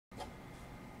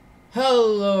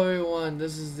Hello everyone,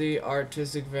 this is the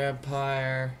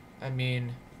Artisticvampire.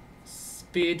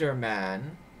 SPOODERMan.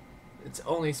 It's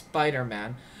only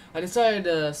Spider-Man. I decided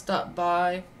to stop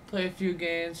by, play a few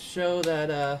games, show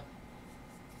that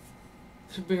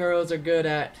superheroes are good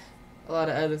at a lot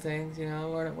of other things, you know.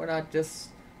 We're not just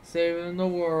saving the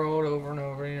world over and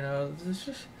over, you know.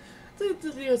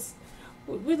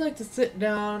 We like to sit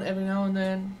down every now and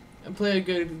then and play a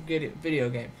good video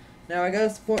game. Now I gotta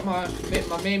support my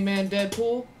main man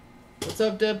Deadpool. What's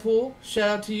up, Deadpool? Shout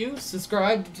out to you.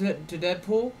 Subscribe to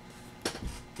Deadpool.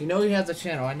 You know he has a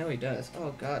channel. I know he does.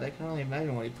 Oh God, I can only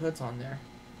imagine what he puts on there.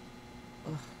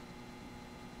 Ugh.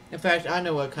 In fact, I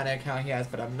know what kind of account he has,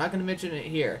 but I'm not gonna mention it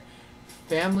here.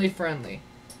 Family friendly.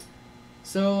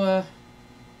 So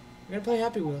we're gonna play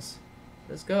Happy Wheels.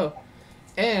 Let's go.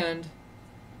 And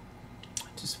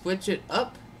to switch it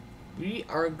up, we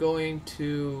are going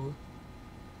to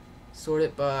sort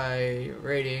it by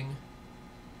rating,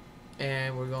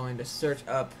 and we're going to search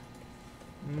up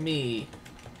me,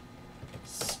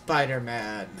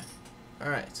 Spider-Man.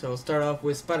 Alright, so we'll start off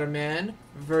with Spider-Man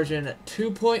version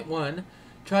 2.1.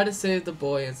 Try to save the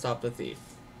boy and stop the thief.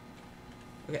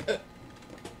 Okay.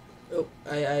 Oh,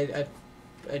 I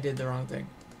did the wrong thing.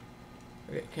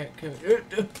 Okay, can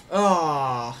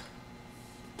ah.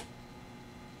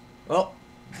 Well.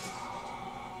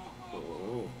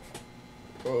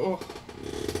 Oh.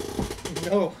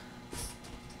 No.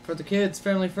 For the kids,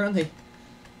 family friendly.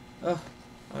 Oh.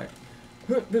 Alright.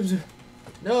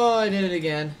 No, I did it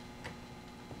again.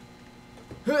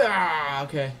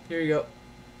 Okay, here you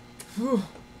go.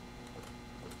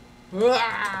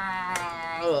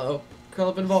 Uh-oh. Curl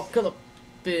up in a ball. Curl up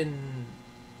in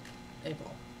a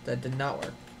ball. That did not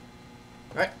work.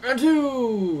 Alright, round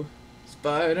two!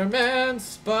 Spider-Man,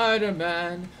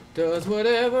 Spider-Man does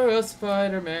whatever a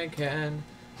Spider-Man can.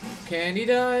 Can he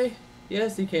die?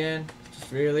 Yes, he can. It's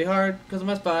just really hard because of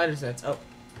my spider sense. Oh.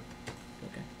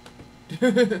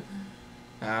 Okay.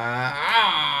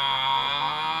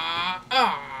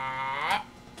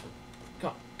 Come on, come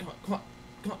on, come on,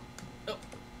 come on. Oh.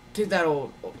 Take that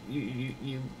old. Oh,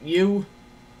 you.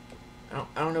 I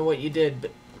don't know what you did, but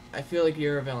I feel like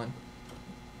you're a villain.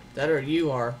 That or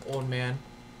you are, old man.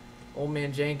 Old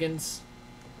man Jenkins.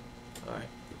 Alright.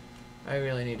 I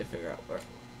really need to figure out where.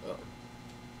 Oh.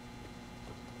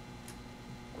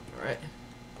 Alright.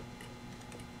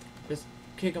 Just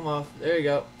kick him off. There you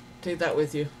go. Take that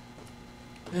with you.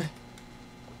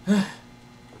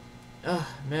 Oh,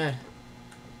 man.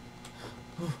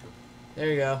 There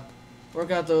you go. Work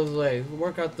out those legs.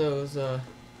 Work out those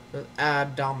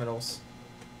abdominals.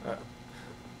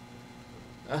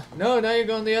 No, now you're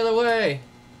going the other way.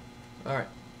 Alright.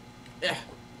 Yeah.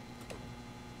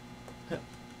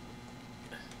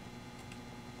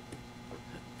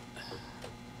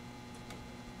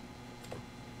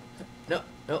 No,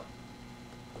 no.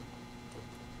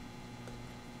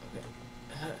 Okay.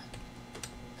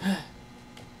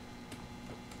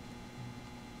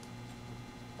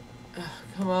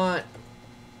 Come on.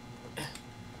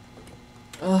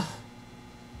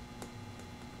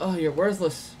 Oh, you're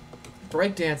worthless.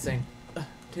 Breakdancing.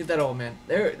 Take that, old man.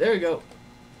 There we go.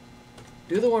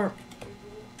 Do the worm.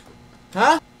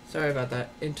 Huh? Sorry about that.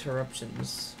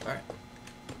 Interruptions. Alright.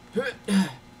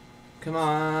 Come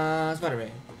on,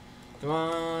 Spider-Man. Come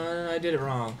on, I did it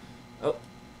wrong. Oh.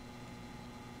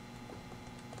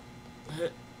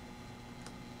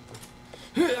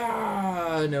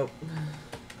 Nope.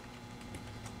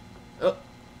 Oh.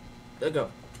 Let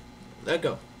go. Let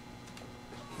go.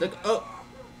 Let go. Oh.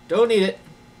 Don't need it.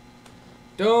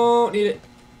 Don't need it.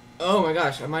 Oh my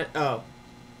gosh, I might. Oh.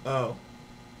 Oh.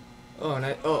 Oh, and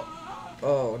oh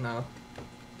no.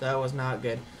 That was not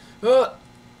good. Oh.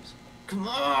 Come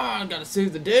on, gotta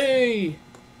save the day.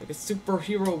 Like a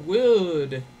superhero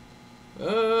would.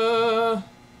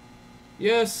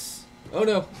 Yes. Oh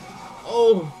no.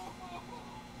 Oh.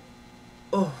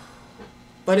 Oh.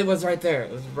 But it was right there.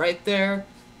 It was right there.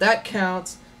 That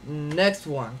counts. Next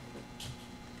one.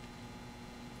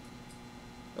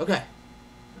 Okay.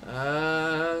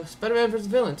 Spider-Man vs.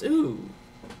 villains. Ooh.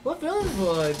 What villains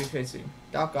will I be facing?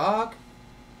 Doc Ock?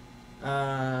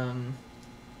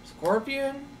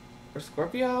 Scorpion? Or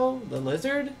Scorpio? The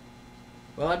Lizard?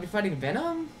 Will I be fighting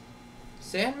Venom?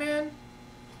 Sandman?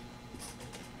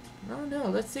 I don't know.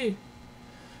 Let's see.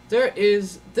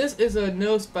 This is a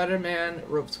no Spider-Man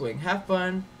rope swing. Have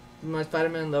fun with my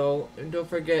Spider-Man level, and don't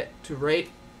forget to rate.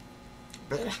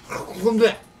 Alright.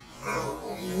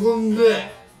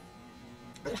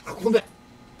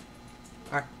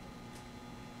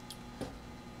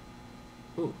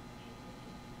 Ooh.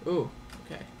 Ooh.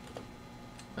 Okay.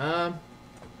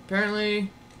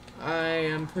 Apparently, I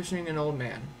am pushing an old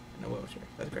man in a wheelchair.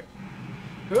 That's great.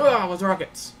 Ah, with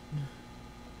rockets.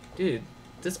 Dude,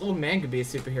 this old man could be a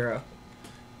superhero.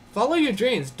 Follow your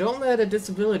dreams. Don't let a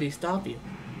disability stop you.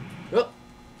 Oh.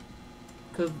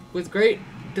 Because with great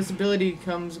disability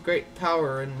comes great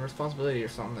power and responsibility or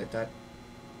something like that.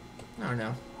 I don't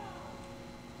know.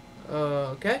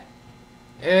 Okay.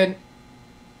 And...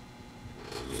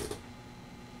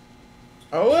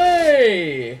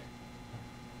 away!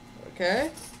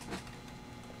 Okay.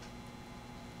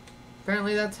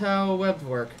 Apparently that's how webs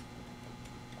work.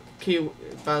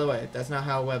 By the way, that's not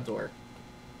how webs work.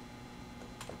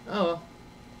 Oh, well.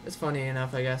 It's funny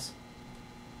enough, I guess.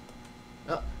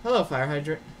 Oh, hello, fire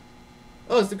hydrant.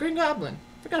 Oh, it's the Green Goblin.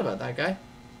 Forgot about that guy.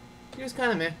 He was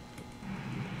kind of meh.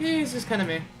 He's just kind of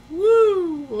meh.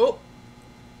 Woo! Oh.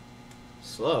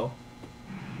 Slow.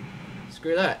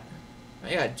 Screw that.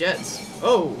 I got jets.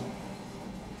 Oh!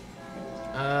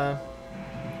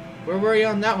 Where were you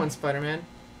on that one, Spider-Man?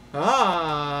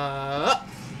 Ah!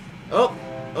 Oh!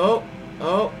 Oh!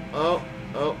 Oh! Oh!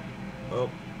 Oh! Oh!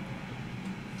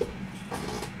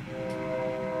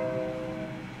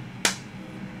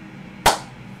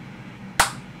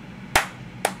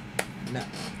 No.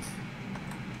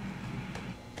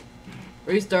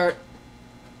 Restart.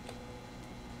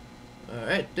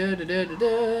 Alright,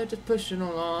 just pushing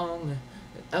along.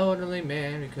 An elderly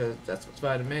man, because that's what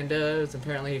Spider-Man does.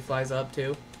 Apparently he flies up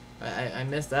too. I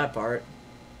missed that part.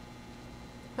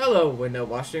 Hello, window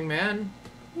washing man.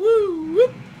 Woo!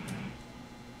 Whoop.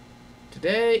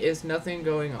 Today is nothing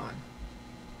going on.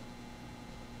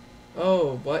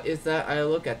 Oh, what is that? I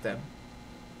look at them.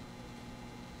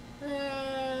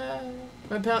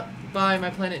 Bye, my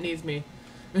planet needs me.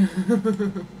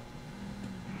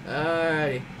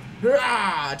 Alrighty.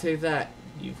 Hurrah! Take that,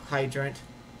 you hydrant.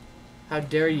 How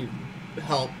dare you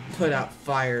help put out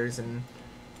fires and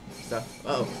stuff.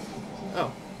 Oh.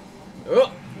 Oh.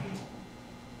 Oh!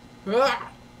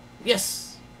 Ah!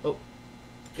 Yes! Oh.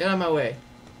 Get out of my way.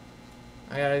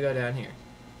 I gotta go down here.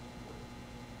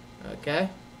 Okay.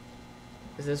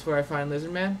 Is this where I find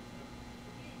Lizard Man?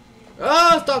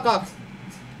 Oh, Doc Ock!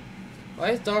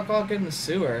 Why is Doc Ock in the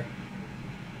sewer?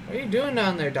 What are you doing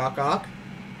down there, Doc Ock?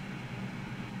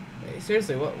 Hey,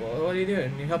 seriously, what are you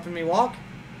doing? You helping me walk?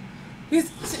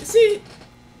 See,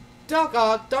 Doc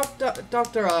Ock,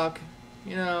 Dr. Ock,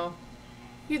 you know,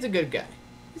 he's a good guy.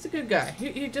 He's a good guy.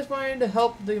 He just wanted to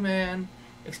help the man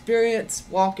experience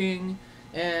walking,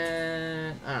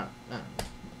 and I don't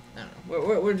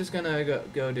know. We're just gonna go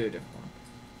do a different one.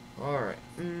 All right.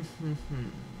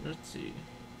 Let's see.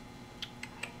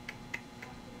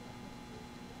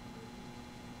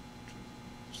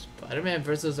 Spider-Man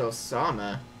versus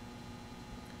Osama.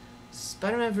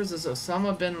 Spider-Man versus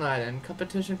Osama bin Laden.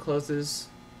 Competition closes.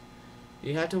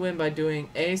 You have to win by doing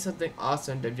something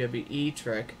awesome WWE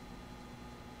trick.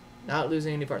 Not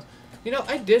losing any parts. You know,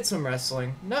 I did some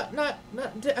wrestling. I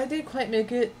didn't quite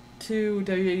make it to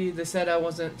WWE. They said I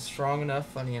wasn't strong enough,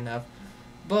 funny enough.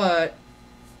 But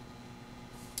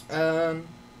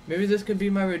maybe this could be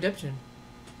my redemption.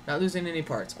 Not losing any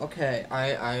parts. Okay,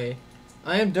 I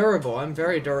am durable. I'm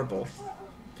very durable.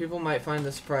 People might find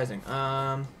this surprising.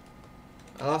 I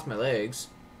lost my legs.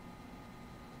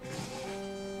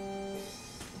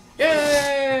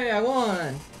 Yay! I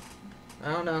won!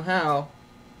 I don't know how.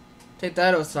 Take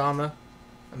that, Osama.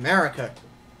 America.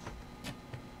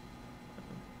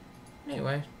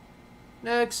 Anyway.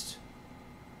 Next.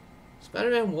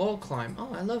 Spider-Man wall climb.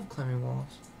 Oh, I love climbing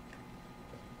walls.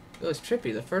 It was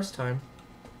trippy the first time.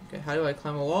 Okay, how do I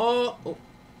climb a wall? Oh.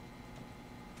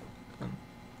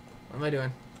 What am I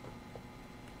doing?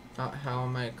 How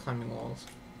am I climbing walls?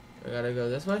 I gotta go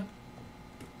this way?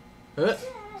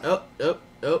 Oh.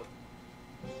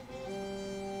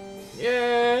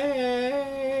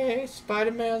 Yay!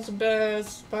 Spider-Man's the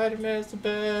best. Spider-Man's the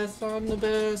best. I'm the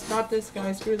best. Not this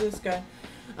guy. Screw this guy.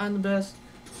 I'm the best.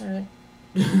 Alright.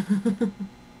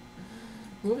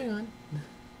 Moving on.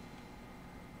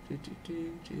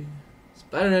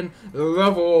 Spider-Man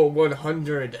level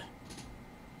 100.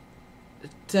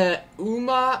 Te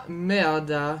uma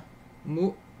merda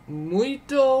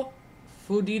muito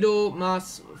fudido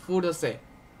mas foda-se.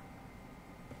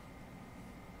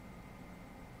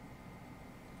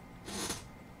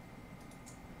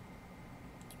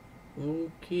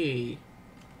 Okay.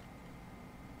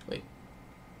 Wait.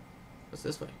 What's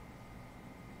this way?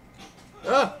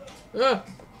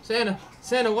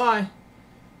 Santa, why?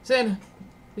 Santa,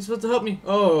 you're supposed to help me.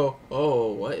 Oh,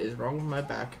 what is wrong with my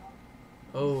back?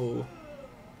 Oh.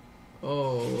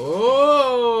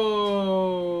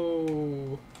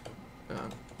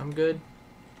 I'm good.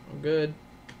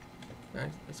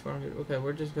 That's where I'm good. Okay,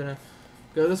 we're just gonna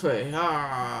Go this way.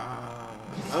 Ah.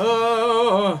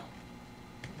 Oh.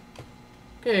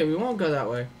 Okay, we won't go that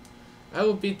way. I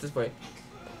will beat this way.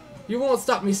 You won't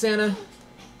stop me, Santa.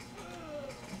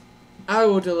 I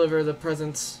will deliver the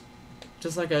presents,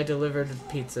 just like I delivered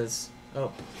pizzas.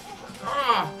 Oh.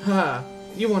 Ah. Ha.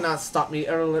 You will not stop me.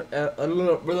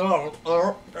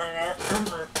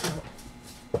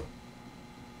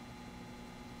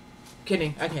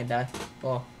 Kidding. I can't die.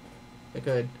 Well, I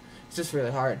could. It's just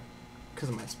really hard because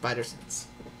of my spider sense.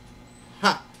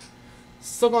 Ha!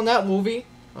 Stuck on that movie.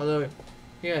 Although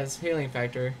he has healing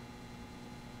factor.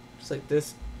 Just like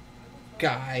this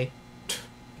guy.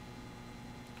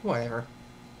 Whatever.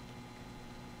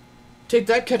 Take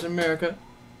that, Captain America.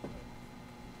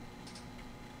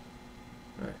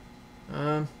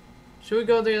 Alright. Should we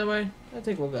go the other way? I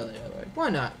think we'll go the other way. Why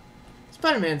not?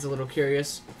 Spider-Man's a little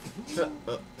curious.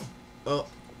 Oh.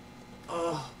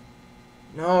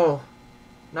 No.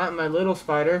 Not my little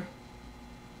spider.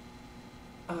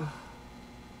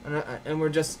 And we're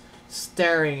just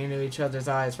staring into each other's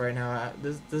eyes right now.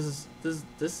 This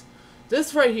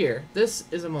right here. This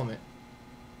is a moment.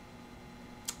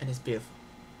 And it's beautiful.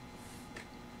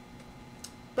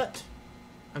 But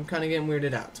I'm kind of getting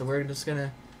weirded out, so we're just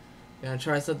gonna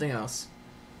try something else.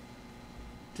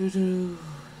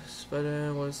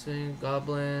 Spider, what's the name?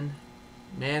 Goblin,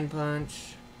 Man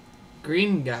Punch,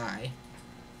 Green Guy.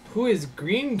 Who is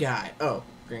Green Guy? Oh,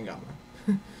 Green Goblin.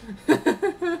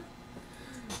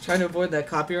 Trying to avoid that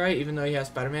copyright, even though you have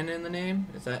Spider-Man in the name.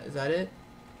 Is that it?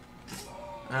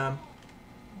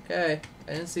 Okay,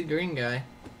 I didn't see Green Guy.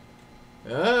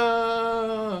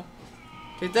 Oh,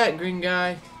 take that, Green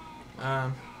Guy.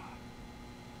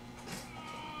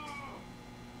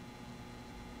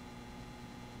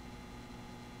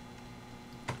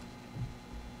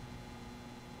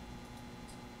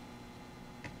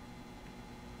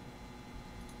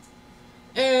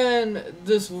 And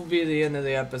this will be the end of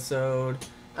the episode.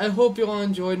 I hope you all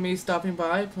enjoyed me stopping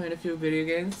by, playing a few video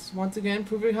games. Once again,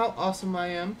 proving how awesome I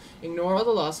am. Ignore all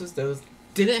the losses. Those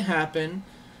didn't happen.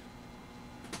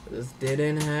 This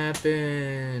didn't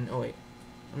happen. Oh wait,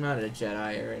 I'm not a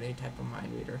Jedi or any type of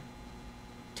mind reader.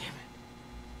 Damn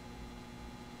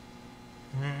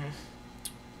it.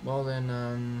 Well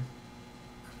then,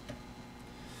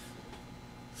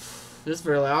 this is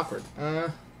really awkward.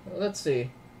 Let's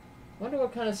see. Wonder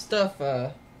what kind of stuff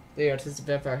the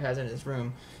Artisticvampire has in his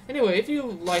room. Anyway, if you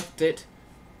liked it,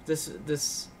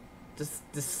 this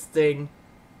thing,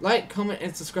 like, comment,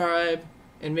 and subscribe,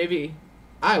 and maybe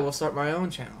I will start my own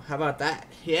channel. How about that?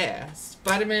 Yeah,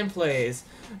 Spider-Man Plays.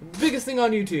 Biggest thing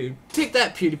on YouTube. Take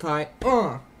that,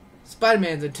 PewDiePie.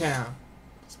 Spider-Man's in town.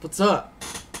 That's what's up.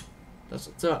 That's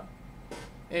what's up.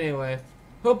 Anyway,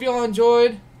 hope you all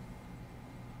enjoyed.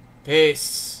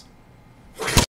 Peace.